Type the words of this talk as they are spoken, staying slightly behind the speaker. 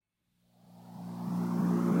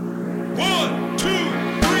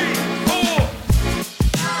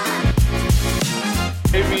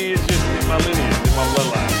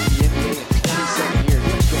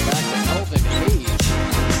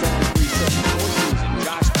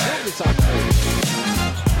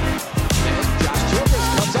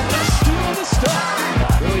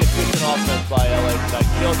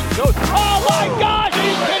Oh my God! Are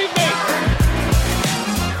you kidding me?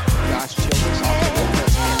 Josh Childress off the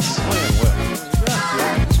Lopez hands. Playing well.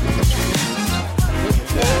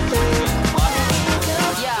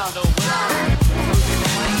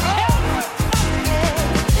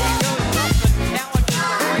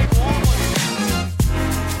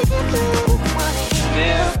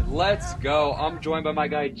 Man, let's go. I'm joined by my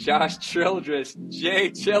guy Josh Childress, Jay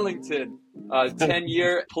Chillington,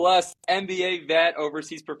 10-year plus NBA vet,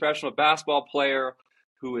 overseas professional basketball player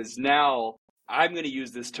who is now, I'm going to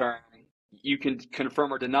use this term, you can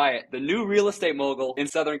confirm or deny it, the new real estate mogul in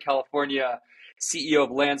Southern California, CEO of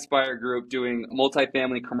Landspire Group, doing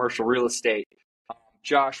multifamily commercial real estate.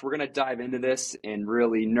 Josh, we're going to dive into this and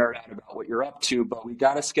really nerd out about what you're up to, but we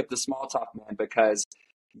got to skip the small talk, man, because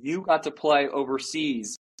you got to play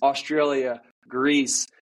overseas, Australia, Greece.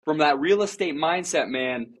 From that real estate mindset,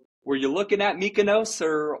 man, were you looking at Mykonos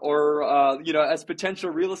or as potential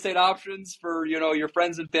real estate options for, your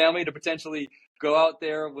friends and family to potentially go out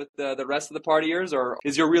there with the rest of the partiers, or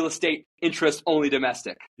is your real estate interest only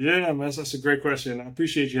domestic? Yeah, that's a great question. I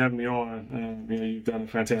appreciate you having me on. You've done a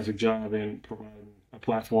fantastic job in providing a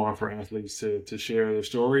platform for athletes to share their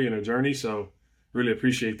story and their journey. So really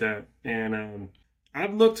appreciate that. And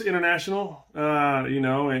I've looked international,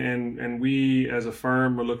 and we as a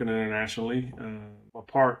firm are looking internationally.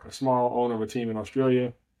 A small owner of a team in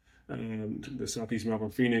Australia, the Southeast Melbourne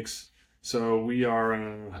Phoenix. So we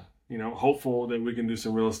are, hopeful that we can do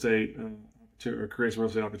some real estate or create some real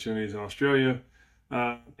estate opportunities in Australia.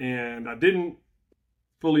 And I didn't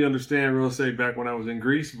fully understand real estate back when I was in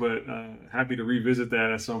Greece, but happy to revisit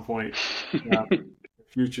that at some point in the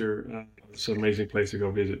future. It's an amazing place to go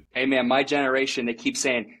visit. Hey, man, my generation, they keep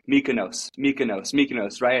saying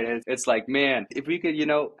Mykonos, right? It's like, man, if we could,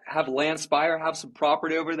 have Landspire, have some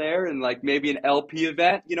property over there and like maybe an LP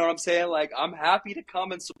event, you know what I'm saying? Like, I'm happy to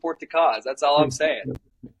come and support the cause. That's all I'm saying.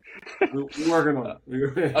 We're working on it.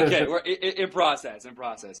 Okay, we're in process. Sure.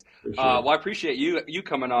 Well, I appreciate you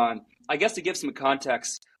coming on. I guess to give some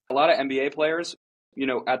context, a lot of NBA players,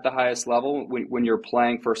 at the highest level, when you're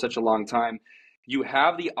playing for such a long time, you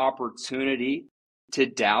have the opportunity to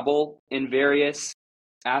dabble in various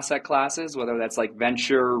asset classes, whether that's like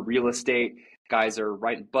venture, real estate, guys are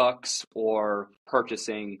writing books or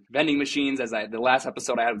purchasing vending machines, the last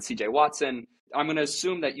episode I had with CJ Watson. I'm going to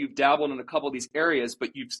assume that you've dabbled in a couple of these areas,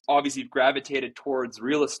 but you've obviously gravitated towards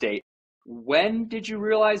real estate. When did you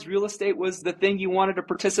realize real estate was the thing you wanted to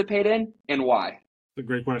participate in, and why? It's a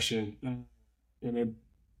great question. And it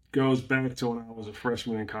goes back to when I was a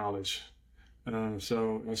freshman in college.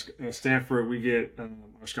 So at Stanford, we get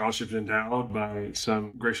our scholarships endowed by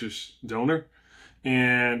some gracious donor.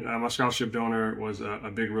 And my scholarship donor was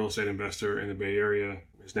a big real estate investor in the Bay Area.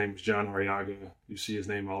 His name is John Arriaga. You see his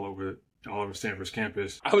name all over Stanford's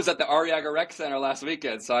campus. I was at the Arriaga Rec Center last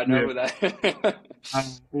weekend, so I know who that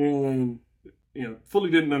and,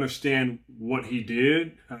 fully didn't understand what he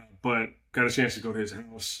did, but got a chance to go to his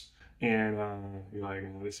house. And you're like,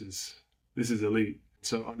 this is elite.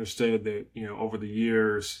 So understood that, over the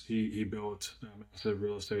years, he built a massive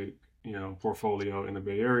real estate, portfolio in the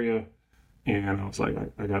Bay Area. And I was like,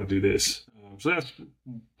 I got to do this. So that's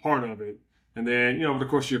part of it. And then, over the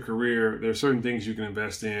course of your career, there are certain things you can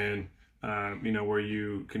invest in, where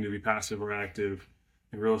you can be passive or active.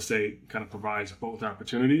 And real estate kind of provides both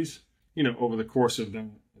opportunities. Over the course of that,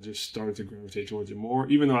 I just started to gravitate towards it more,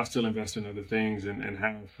 even though I still invest in other things and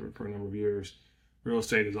have for a number of years. Real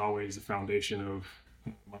estate is always the foundation of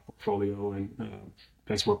my portfolio, and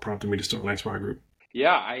that's what prompted me to start Landspire Group.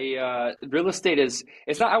 Yeah, real estate it's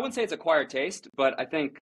not, I wouldn't say it's acquired taste, but I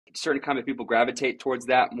think certain kind of people gravitate towards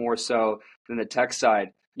that more so than the tech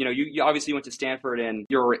side. You obviously went to Stanford and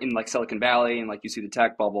you're in like Silicon Valley and like you see the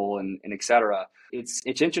tech bubble and et cetera. It's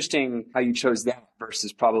interesting how you chose that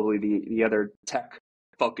versus probably the other tech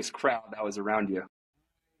focused crowd that was around you. I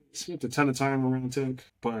spent a ton of time around tech,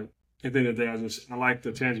 but at the end of the day, I like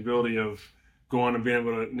the tangibility of going and being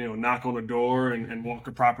able to, knock on the door and walk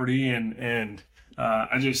a property. And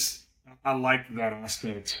I like that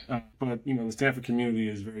aspect. But, the Stanford community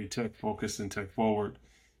is very tech focused and tech forward.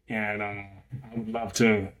 And I would love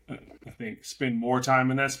to, I think, spend more time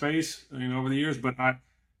in that space, over the years. But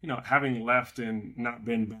having left and not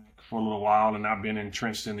been back for a little while and not been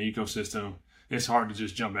entrenched in the ecosystem, it's hard to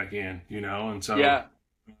just jump back in, And so, yeah.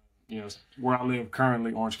 Where I live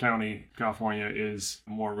currently, Orange County, California, is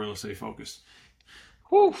more real estate focused.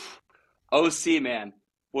 Whew. OC, man.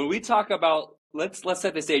 When we talk about, let's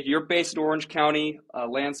set the stage. You're based in Orange County,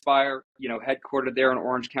 Landspire, headquartered there in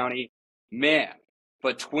Orange County. Man,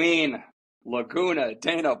 between Laguna,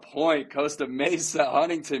 Dana Point, Costa Mesa,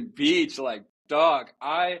 Huntington Beach, like, dog,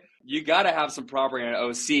 I You got to have some property in an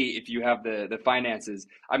OC if you have the finances.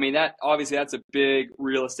 I mean, that obviously that's a big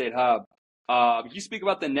real estate hub. You speak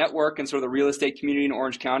about the network and sort of the real estate community in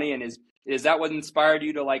Orange County, and is that what inspired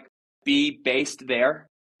you to like be based there?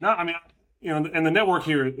 No, I mean, and the network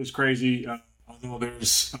here is crazy. Although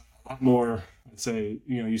there's a lot more, I'd say,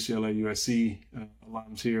 UCLA, USC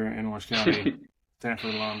alums here in Orange County,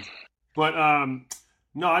 Stanford alums. But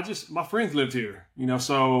no, my friends lived here,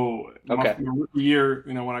 so Okay. my rookie year,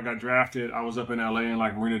 when I got drafted, I was up in LA in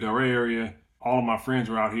like Marina Del Rey area. All of my friends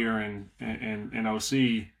were out here in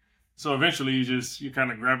OC. So eventually you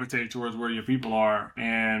kind of gravitate towards where your people are.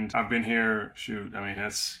 And I've been here,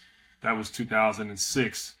 that was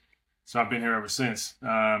 2006. So I've been here ever since,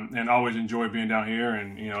 and always enjoyed being down here.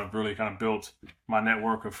 And, I've really kind of built my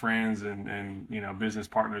network of friends and business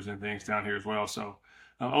partners and things down here as well. So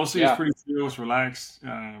OC is pretty chill, it's relaxed.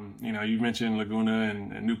 You mentioned Laguna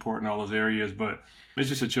and Newport and all those areas, but it's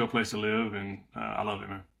just a chill place to live. And I love it,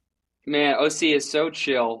 man. Man, OC is so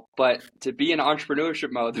chill, but to be in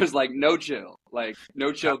entrepreneurship mode, there's like no chill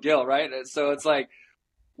Gil, right? So it's like,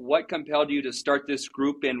 what compelled you to start this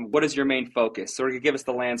group, and what is your main focus? So give us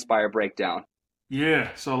the Landspire breakdown. Yeah,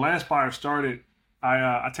 so Landspire started,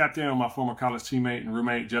 I tapped in on my former college teammate and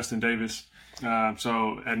roommate, Justin Davis.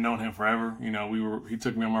 So I'd known him forever. He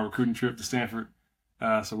took me on my recruiting trip to Stanford.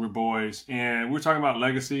 So we're boys, and we're talking about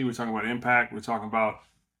legacy. We're talking about impact. We're talking about,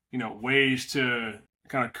 ways to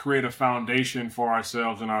kind of create a foundation for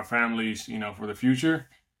ourselves and our families, for the future.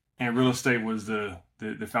 And real estate was the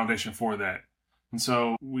foundation for that. And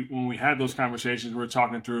so when we had those conversations, we were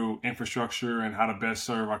talking through infrastructure and how to best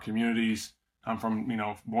serve our communities. I'm from,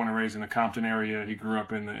 born and raised in the Compton area. He grew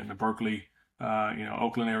up in the Berkeley,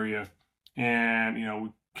 Oakland area. And, we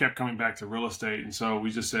kept coming back to real estate. And so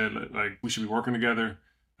we just said, like, we should be working together.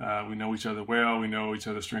 We know each other well. We know each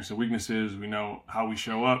other's strengths and weaknesses. We know how we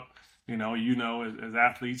show up. As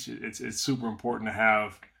athletes, it's super important to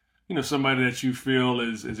have, somebody that you feel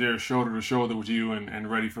is there shoulder to shoulder with you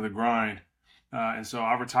and ready for the grind. And so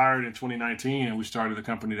I retired in 2019, and we started the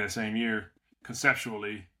company that same year,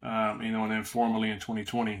 conceptually, and then formally in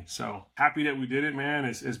 2020. So happy that we did it, man.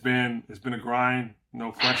 It's been a grind,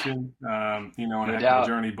 no question, and a heck of a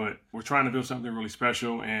journey. But we're trying to build something really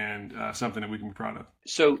special and something that we can be proud of.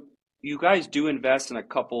 So you guys do invest in a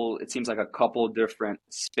couple different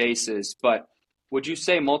spaces, but would you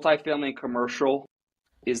say multifamily and commercial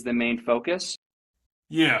is the main focus?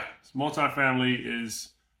 Yeah, multifamily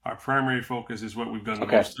is our primary focus, is what we've done the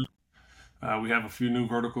most of. We have a few new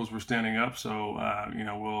verticals we're standing up, so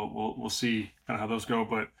we'll see kind of how those go.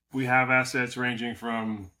 But we have assets ranging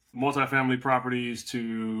from multifamily properties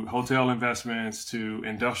to hotel investments to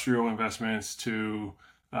industrial investments to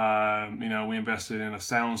we invested in a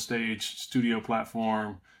soundstage studio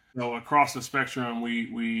platform. So across the spectrum,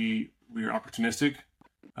 we are opportunistic.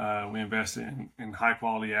 We invest in high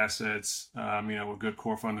quality assets, with good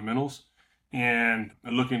core fundamentals, and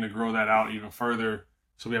looking to grow that out even further.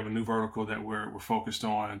 So we have a new vertical that we're focused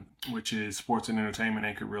on, which is sports and entertainment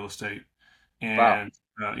anchored real estate. And,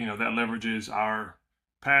 that leverages our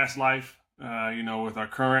past life, with our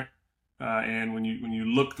current. And when you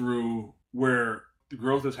look through where the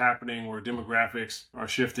growth is happening, where demographics are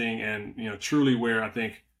shifting, and, truly where I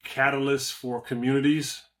think catalysts for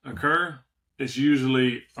communities occur, it's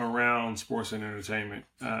usually around sports and entertainment.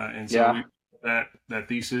 And so we that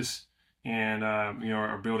thesis and,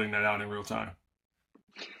 are building that out in real time.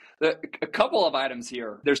 A couple of items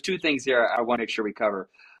here. There's two things here I want to make sure we cover.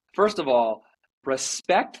 First of all,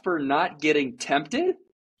 respect for not getting tempted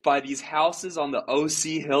by these houses on the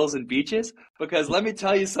OC hills and beaches. Because let me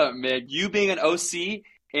tell you something, man, you being an OC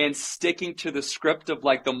and sticking to the script of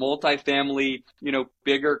like the multifamily,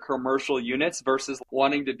 bigger commercial units versus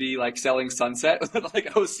wanting to be like selling Sunset with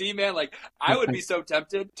like OC, man, like I would be so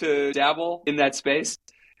tempted to dabble in that space.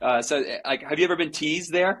 So like, have you ever been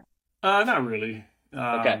teased there? Not really.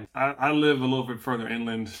 Okay. I live a little bit further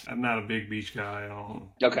inland. I'm not a big beach guy.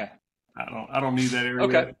 I don't need that area.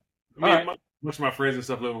 Okay. Most of my friends and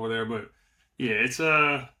stuff live over there, but yeah, it's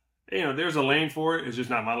there's a lane for it. It's just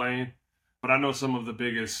not my lane. But I know some of the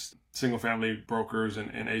biggest single family brokers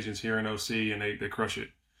and agents here in OC, and they crush it.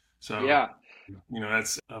 So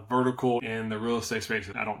that's a vertical in the real estate space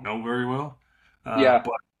that I don't know very well. But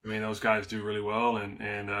those guys do really well,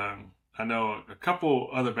 and I know a couple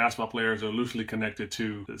other basketball players are loosely connected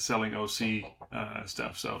to the selling OC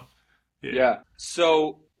stuff. So yeah.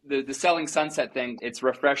 So the selling Sunset thing, it's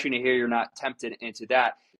refreshing to hear you're not tempted into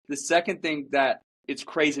that. The second thing that it's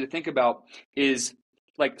crazy to think about is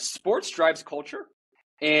like sports drives culture,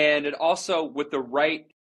 and it also, with the right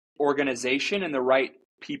organization and the right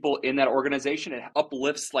people in that organization. It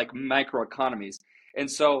uplifts like microeconomies. And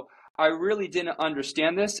so I really didn't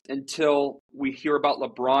understand this until we hear about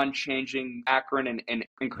LeBron changing Akron and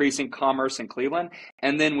increasing commerce in Cleveland.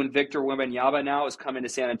 And then when Victor Wembanyama now is coming to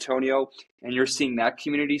San Antonio, and you're seeing that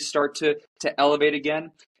community start to elevate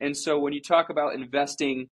again. And so when you talk about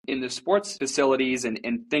investing in the sports facilities and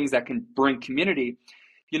things that can bring community,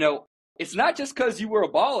 it's not just because you were a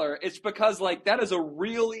baller. It's because like that is a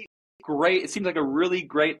really great, it seems like a really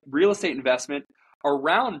great real estate investment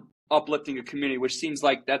around uplifting a community, which seems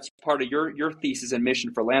like that's part of your thesis and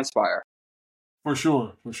mission for Landspire. For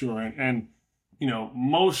sure. And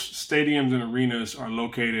most stadiums and arenas are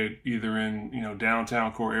located either in,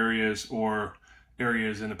 downtown core areas or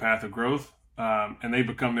areas in the path of growth. And they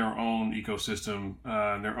become their own ecosystem,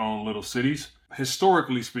 their own little cities.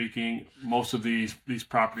 Historically speaking, most of these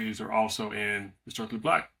properties are also in historically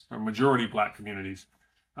Black or majority Black communities.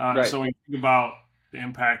 Right. So when you think about the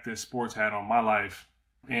impact that sports had on my life,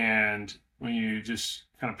 and when you just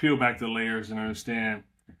kind of peel back the layers and understand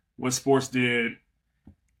what sports did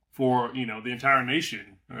for, the entire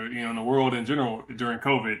nation, or, in the world in general during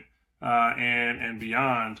COVID and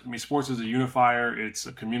beyond. I mean, sports is a unifier. It's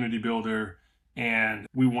a community builder, and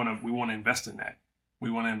we want to invest in that.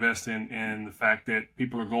 We want to invest in the fact that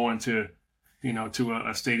people are going to, to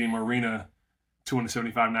a stadium arena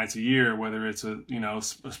 275 nights a year, whether it's a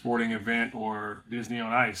sporting event or Disney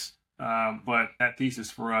on Ice. But that thesis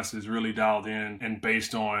for us is really dialed in and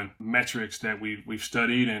based on metrics that we've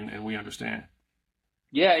studied and we understand.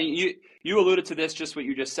 Yeah, you alluded to this, just what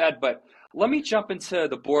you just said, but let me jump into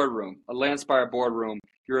the boardroom, a Landspire boardroom.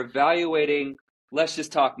 You're evaluating, let's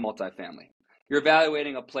just talk multifamily. You're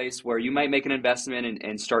evaluating a place where you might make an investment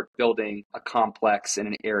and start building a complex in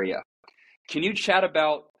an area. Can you chat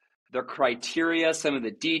about the criteria, some of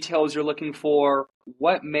the details you're looking for?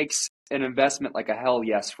 What makes an investment like a hell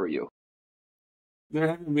yes for you? There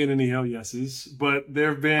haven't been any hell yeses, but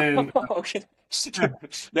there have been. Okay.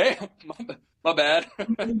 Damn, my bad.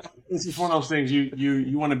 It's just one of those things.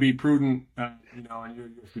 You want to be prudent, and you're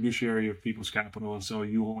a fiduciary of people's capital, and so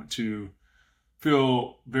you want to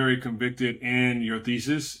feel very convicted in your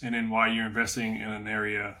thesis and in why you're investing in an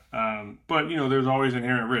area. But there's always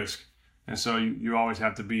inherent risk, and so you always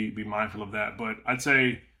have to be mindful of that. But I'd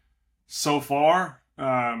say so far,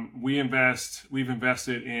 we've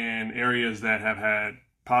invested in areas that have had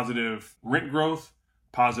positive rent growth,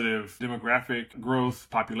 positive demographic growth,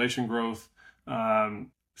 population growth,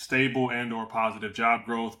 stable and or positive job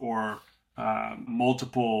growth, or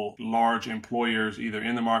multiple large employers either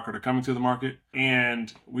in the market or coming to the market.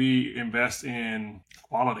 And we invest in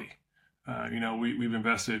quality. We've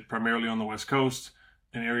invested primarily on the West Coast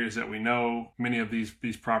in areas that we know. Many of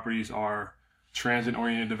these properties are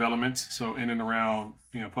transit-oriented developments, so in and around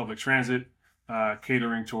public transit,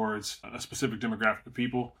 catering towards a specific demographic of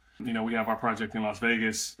people. We have our project in Las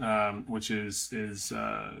Vegas, which is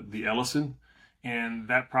the Ellison, and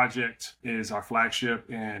that project is our flagship.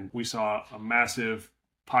 And we saw a massive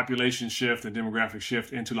population shift and demographic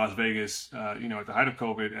shift into Las Vegas, at the height of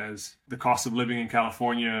COVID, as the cost of living in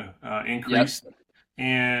California increased. Yep.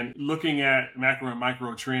 And looking at macro and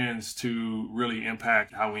micro trends to really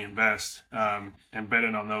impact how we invest, and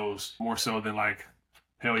betting on those more so than like,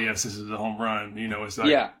 hell yes, this is a home run. It's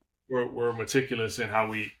like we're meticulous in how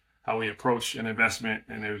we approach an investment,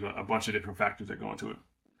 and there's a bunch of different factors that go into it.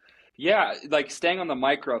 Yeah, like staying on the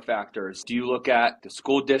micro factors, do you look at the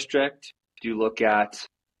school district? Do you look at,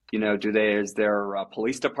 is there a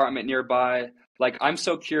police department nearby? Like, I'm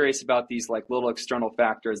so curious about these like little external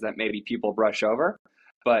factors that maybe people brush over,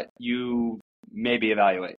 but you maybe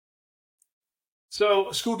evaluate. So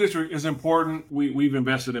a school district is important. We've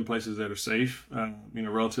invested in places that are safe,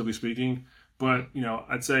 relatively speaking. But,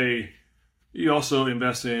 I'd say you also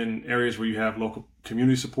invest in areas where you have local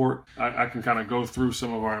community support. I can kind of go through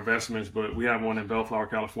some of our investments, but we have one in Bellflower,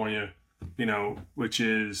 California, which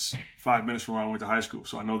is 5 minutes from where I went to high school.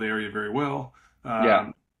 So I know the area very well.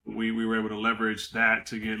 We were able to leverage that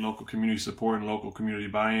to get local community support and local community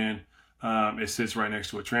buy-in. It sits right next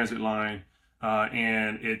to a transit line,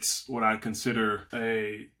 and it's what I consider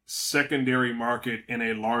a secondary market in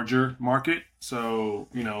a larger market. So,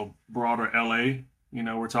 broader LA,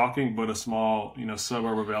 we're talking, but a small,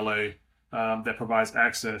 suburb of LA that provides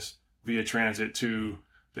access via transit to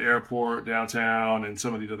the airport, downtown, and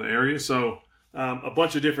some of these other areas. So a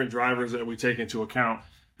bunch of different drivers that we take into account,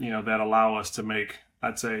 that allow us to make,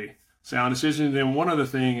 I'd say, sound decisions. And one other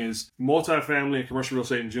thing is multifamily and commercial real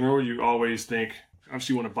estate in general, you always think,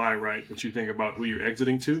 obviously you want to buy right, but you think about who you're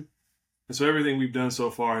exiting to. And so everything we've done so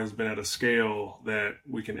far has been at a scale that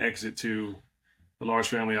we can exit to a large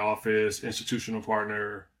family office, institutional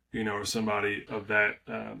partner, or somebody of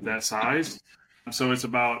that size. So it's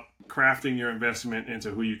about crafting your investment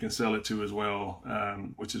into who you can sell it to as well,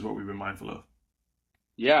 which is what we've been mindful of.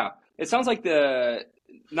 Yeah. It sounds like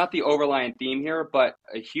not the overlying theme here, but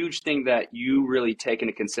a huge thing that you really take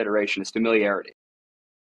into consideration is familiarity.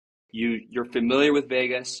 You're familiar with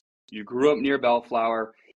Vegas. You grew up near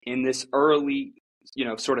Bellflower. In this early,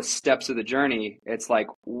 sort of steps of the journey, it's like,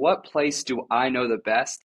 what place do I know the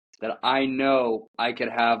best that I know I could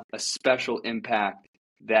have a special impact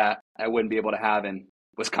that I wouldn't be able to have in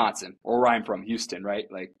Wisconsin or where I'm from, Houston, right?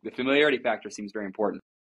 Like the familiarity factor seems very important.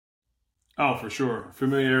 Oh, for sure.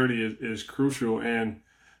 Familiarity is crucial. And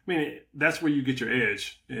I mean, that's where you get your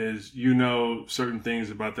edge is, certain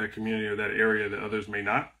things about that community or that area that others may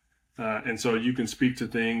not. And so you can speak to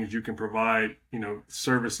things, you can provide,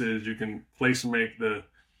 services, you can place and make the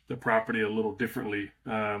property a little differently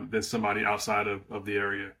than somebody outside of the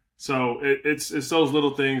area. So it's those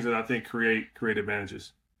little things that I think create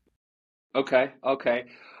advantages. Okay.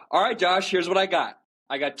 All right, Josh, here's what I got.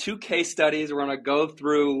 I got 2 case studies. We're going to go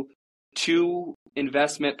through 2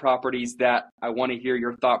 investment properties that I want to hear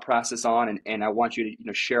your thought process on, and I want you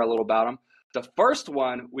to share a little about them. The first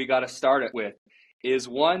one we got to start it with is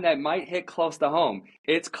one that might hit close to home.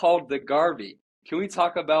 It's called the Garvey. Can we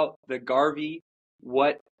talk about the Garvey?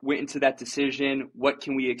 What went into that decision? What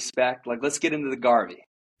can we expect? Let's get into the Garvey.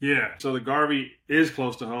 Yeah, so the Garvey is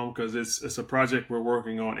close to home because it's a project we're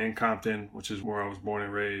working on in Compton, which is where I was born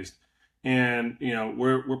and raised. And,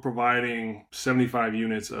 we're providing 75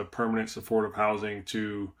 units of permanent supportive housing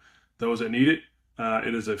to those that need it.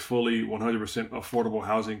 It is a fully 100% affordable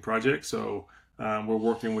housing project. So we're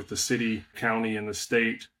working with the city, county, and the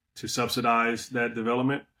state to subsidize that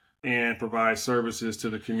development and provide services to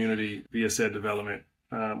the community via said development,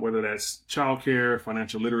 whether that's childcare,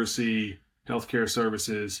 financial literacy, healthcare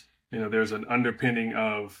services. There's an underpinning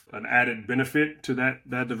of an added benefit to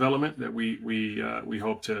that development that we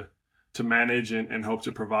hope to manage and hope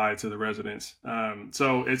to provide to the residents.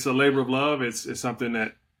 So it's a labor of love. It's something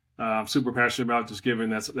that I'm super passionate about, just given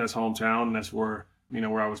that's hometown and that's where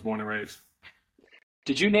I was born and raised.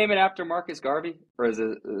 Did you name it after Marcus Garvey, or is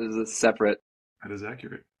it separate? That is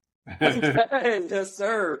accurate. Okay, yes,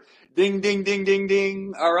 sir. Ding, ding, ding, ding,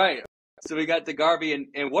 ding. All right. So we got the Garvey,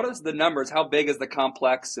 and what is the numbers? How big is the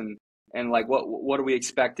complex, and what are we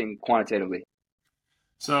expecting quantitatively?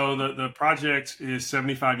 So the project is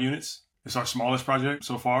 75 units. It's our smallest project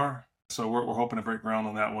so far. So we're hoping to break ground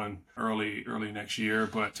on that one early next year.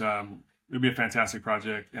 But it'll be a fantastic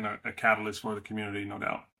project and a catalyst for the community, no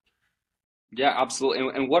doubt. Yeah, absolutely.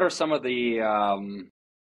 And what are some of the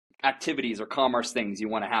activities or commerce things you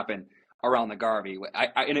want to happen around the Garvey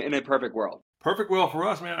in a perfect world? Perfect world for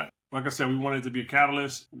us, man. Like I said, we want it to be a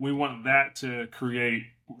catalyst. We want that to create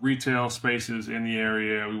retail spaces in the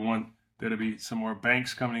area. We want there to be some more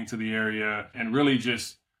banks coming to the area and really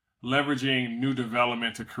just leveraging new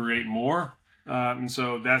development to create more. And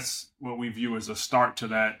so that's what we view as a start to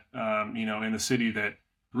that, in a city that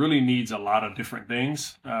really needs a lot of different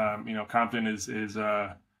things. Compton is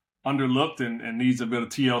underlooked and needs a bit of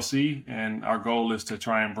TLC. And our goal is to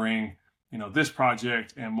try and bring, this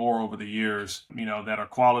project and more over the years, that are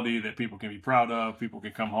quality, that people can be proud of, people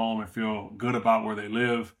can come home and feel good about where they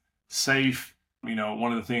live, safe.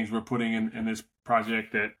 One of the things we're putting in this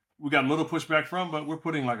project that we got a little pushback from, but we're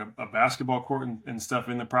putting like a basketball court and stuff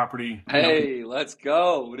in the property. Hey, let's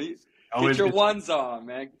go. Get your ones on,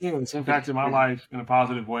 man. It's impacted my life in a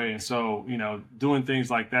positive way. And so, doing things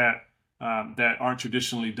like that that aren't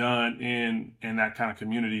traditionally done in that kind of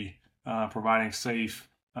community, providing safe,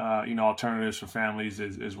 alternatives for families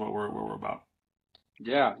is what we're about.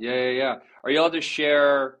 Yeah. Are you able to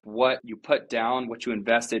share what you put down, what you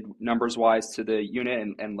invested numbers wise to the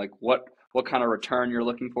unit, and like what kind of return you're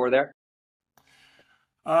looking for there?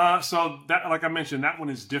 So that, like I mentioned, that one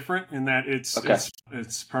is different in that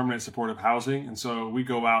it's permanent supportive housing, and so we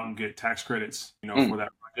go out and get tax credits, for that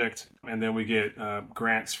project, and then we get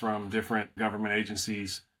grants from different government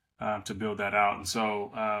agencies to build that out. And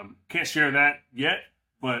so can't share that yet,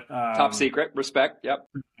 but Top secret, respect. Yep.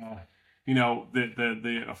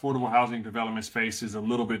 The affordable housing development space is a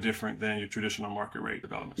little bit different than your traditional market rate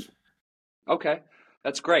developments. Okay,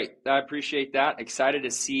 that's great. I appreciate that. Excited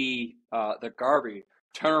to see the Garvey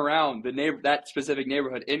turn around that specific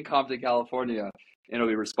neighborhood in Compton, California, and it'll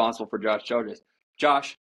be responsible for Josh Childress.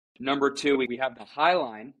 Josh, number 2, we have the High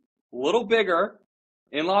Line, a little bigger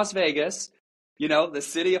in Las Vegas, the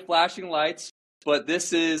city of flashing lights, but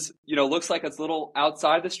this is, looks like it's a little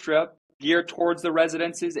outside the strip, geared towards the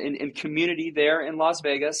residences and community there in Las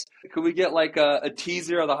Vegas. Could we get like a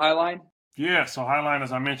teaser of the High Line? Yeah, so Highline,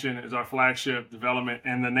 as I mentioned, is our flagship development,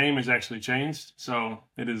 and the name is actually changed. So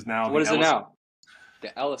it is now So what the is it Ellison. now?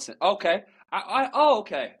 The Ellison. Okay. Oh,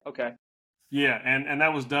 okay. Okay. Yeah, and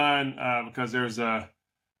that was done because there's another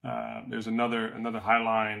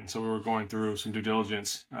Highline. So we were going through some due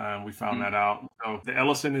diligence. We found Mhm. that out. So the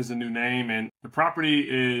Ellison is the new name, and the property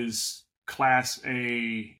is Class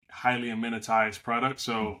A, highly amenitized product.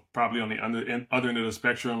 So probably on the other end of the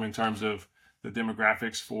spectrum in terms of the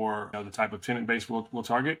demographics for the type of tenant base we'll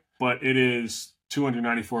target. But it is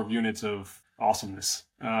 294 units of awesomeness.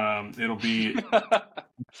 It'll be, I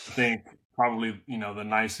think, probably the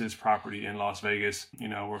nicest property in Las Vegas.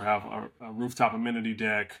 We'll have a rooftop amenity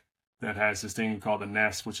deck that has this thing called the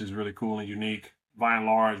Nest, which is really cool and unique. By and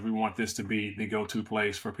large, we want this to be the go-to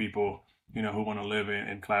place for people who want to live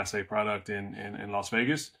in Class A product in Las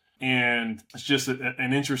Vegas. And it's just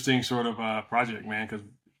an interesting sort of project, man, because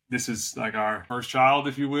this is like our first child,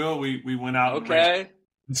 if you will. We went out and raised Okay.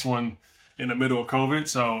 this one in the middle of COVID.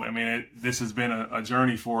 So, I mean, this has been a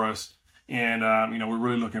journey for us. And, we're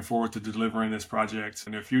really looking forward to delivering this project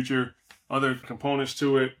in the future. Other components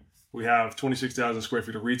to it, we have 26,000 square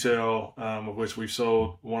feet of retail, of which we've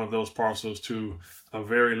sold one of those parcels to a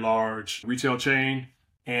very large retail chain.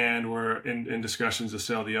 And we're in discussions to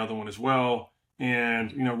sell the other one as well.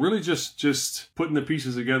 And, really just putting the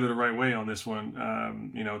pieces together the right way on this one,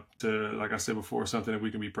 to, like I said before, something that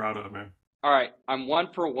we can be proud of, man. All right. I'm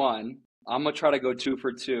 1 for 1. I'm gonna try to go 2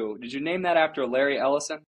 for 2. Did you name that after Larry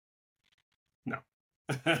Ellison? No.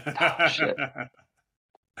 Oh shit.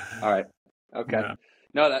 All right. Okay.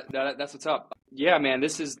 No. No, that's what's up. Yeah, man.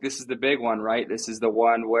 This is the big one, right? This is the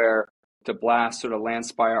one where to blast sort of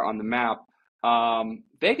Landspire on the map.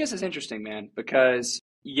 Vegas is interesting, man, because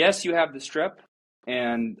yes, you have the Strip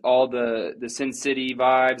and all the Sin City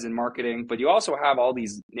vibes and marketing, but you also have all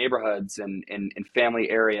these neighborhoods and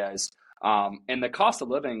family areas. And the cost of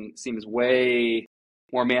living seems way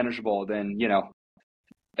more manageable than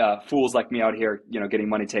fools like me out here, getting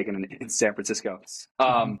money taken in San Francisco.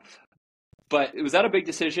 But was that a big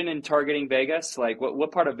decision in targeting Vegas? Like,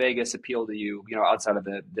 what part of Vegas appealed to you, outside of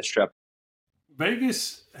the Strip?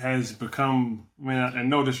 Vegas has become, I mean, and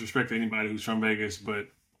no disrespect to anybody who's from Vegas, but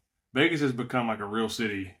Vegas has become like a real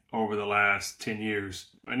city over the last 10 years.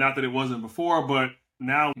 And not that it wasn't before, but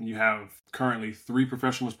now you have currently 3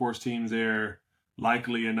 professional sports teams there,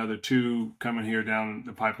 likely another 2 coming here down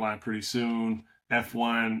the pipeline pretty soon.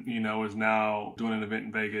 F1, is now doing an event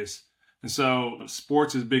in Vegas. And so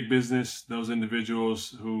sports is big business. Those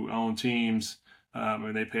individuals who own teams,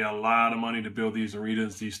 and they pay a lot of money to build these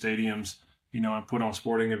arenas, these stadiums, and put on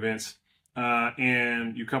sporting events.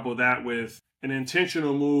 And you couple that with an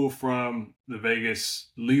intentional move from the Vegas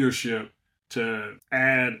leadership to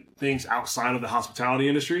add things outside of the hospitality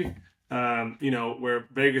industry. Where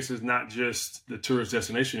Vegas is not just the tourist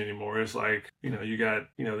destination anymore. It's like, you got,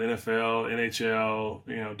 the NFL, NHL,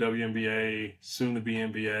 WNBA, soon to be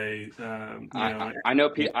NBA.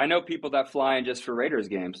 I know people that fly in just for Raiders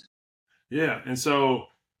games. Yeah. And so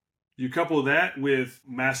you couple that with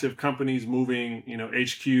massive companies moving,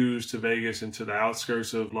 HQs to Vegas and to the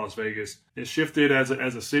outskirts of Las Vegas. It shifted as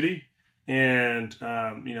a city. And,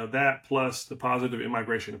 that plus the positive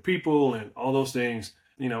immigration of people and all those things,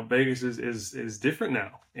 Vegas is different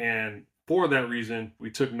now. And for that reason,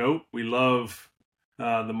 we took note. We love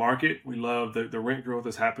the market. We love the rent growth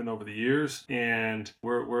that's happened over the years. And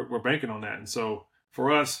we're banking on that. And so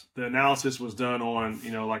for us, the analysis was done on,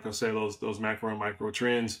 like I said, those macro and micro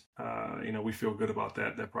trends. We feel good about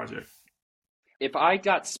that project. If I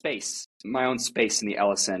got my own space in the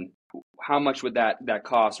Ellison, how much would that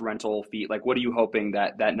cost, rental fee? Like, what are you hoping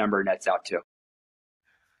that number nets out to?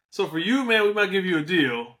 So for you, man, we might give you a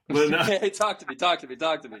deal, but no. Hey, talk to me.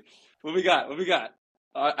 What we got?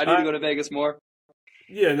 I need to go to Vegas more.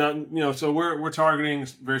 Yeah, no, so we're targeting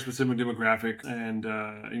very specific demographic, and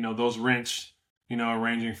those rents, are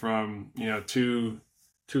ranging from 250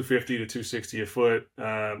 to 260 a foot,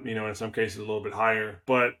 in some cases a little bit higher.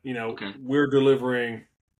 But Okay. we're delivering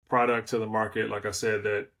product to the market, like I said,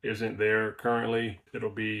 that isn't there currently. It'll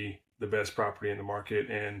be the best property in the market,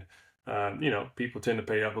 and people tend to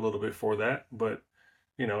pay up a little bit for that, but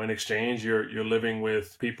in exchange, you're living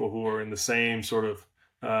with people who are in the same sort of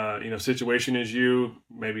situation as you.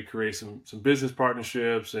 Maybe create some business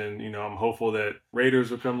partnerships, and I'm hopeful that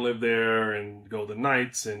Raiders will come live there, and Golden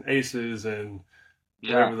Knights and Aces and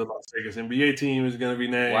whatever the Las Vegas NBA team is going to be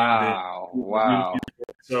named. Wow.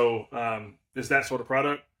 So it's that sort of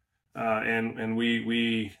product, and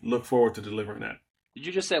we look forward to delivering that. Did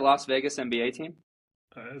you just say Las Vegas NBA team?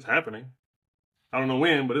 It's happening. I don't know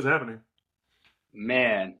when, but it's happening.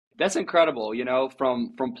 Man, That's incredible,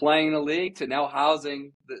 from playing in the league to now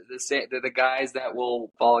housing the guys that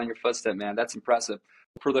will follow in your footsteps, man. That's impressive.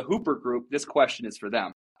 For the Hooper group, this question is for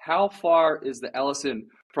them. How far is the Ellison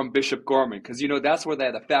from Bishop Gorman? Because that's where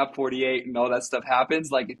the Fab 48 and all that stuff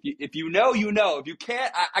happens. Like if you know, you know. If you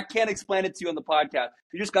can't, I can't explain it to you on the podcast.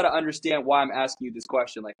 You just got to understand why I'm asking you this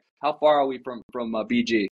question. Like, how far are we from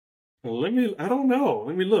BG? Well, I don't know.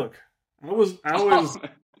 Let me look. I was.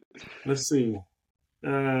 Let's see.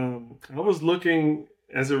 I was looking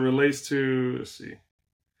as it relates to, let's see,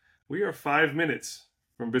 we are 5 minutes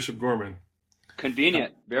from Bishop Gorman.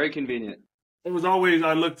 Convenient, very convenient. It was always,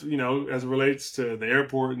 I looked, as it relates to the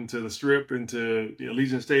airport and to the Strip and to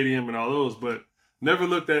Allegiant Stadium and all those, but never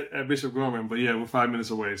looked at Bishop Gorman. But yeah, we're 5 minutes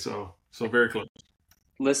away, so very close.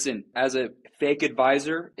 Listen, as a fake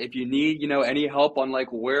advisor, if you need, any help on like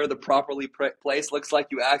where the properly place looks like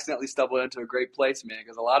you accidentally stumbled into a great place, man,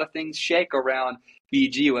 because a lot of things shake around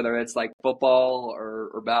BG, whether it's like football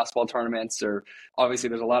or basketball tournaments, or obviously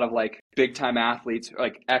there's a lot of like big time athletes,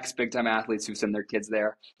 like ex big time athletes who send their kids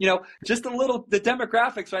there. Just the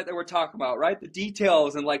demographics, right, that we're talking about, right? The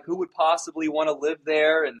details and like who would possibly want to live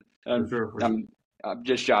there. And For sure. I'm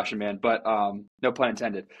just joshing, man, but no pun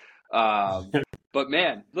intended. But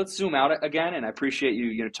man, let's zoom out again, and I appreciate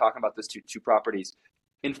you talking about those two properties.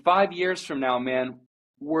 In 5 years from now, man,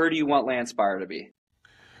 where do you want Landspire to be?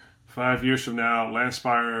 5 years from now,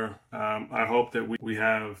 Landspire, I hope that we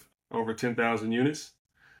have over 10,000 units.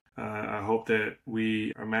 I hope that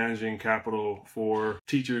we are managing capital for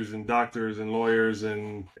teachers and doctors and lawyers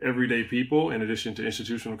and everyday people in addition to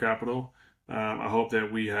institutional capital. I hope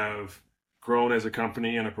that we have grown as a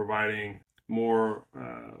company and are providing more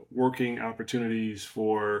working opportunities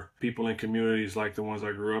for people in communities like the ones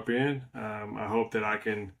I grew up in. I hope that I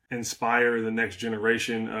can inspire the next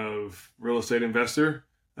generation of real estate investor.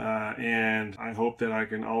 And I hope that I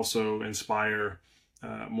can also inspire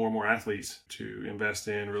more and more athletes to invest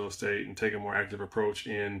in real estate and take a more active approach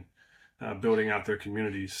in building out their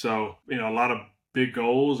communities. So, a lot of big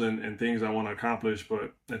goals and things I want to accomplish,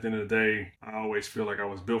 but at the end of the day, I always feel like I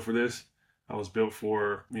was built for this. I was built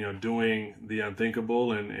for, doing the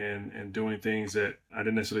unthinkable and doing things that I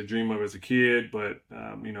didn't necessarily dream of as a kid, but,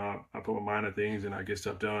 I put my mind to things and I get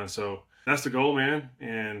stuff done. So that's the goal, man.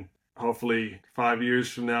 And hopefully 5 years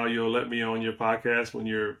from now, you'll let me on your podcast when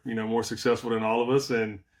you're, more successful than all of us.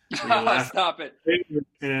 And Stop it.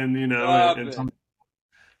 And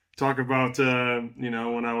talk about,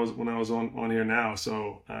 when I was on here now.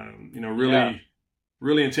 So,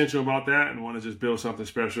 really intentional about that and want to just build something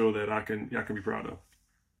special that I can be proud of.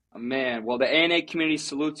 Man, well, the ANA community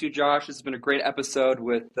salutes you, Josh. This has been a great episode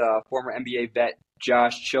with former NBA vet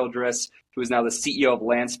Josh Childress, who is now the CEO of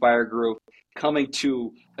Landspire Group, coming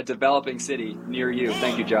to a developing city near you.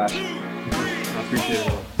 Thank you, Josh. I appreciate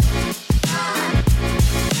it.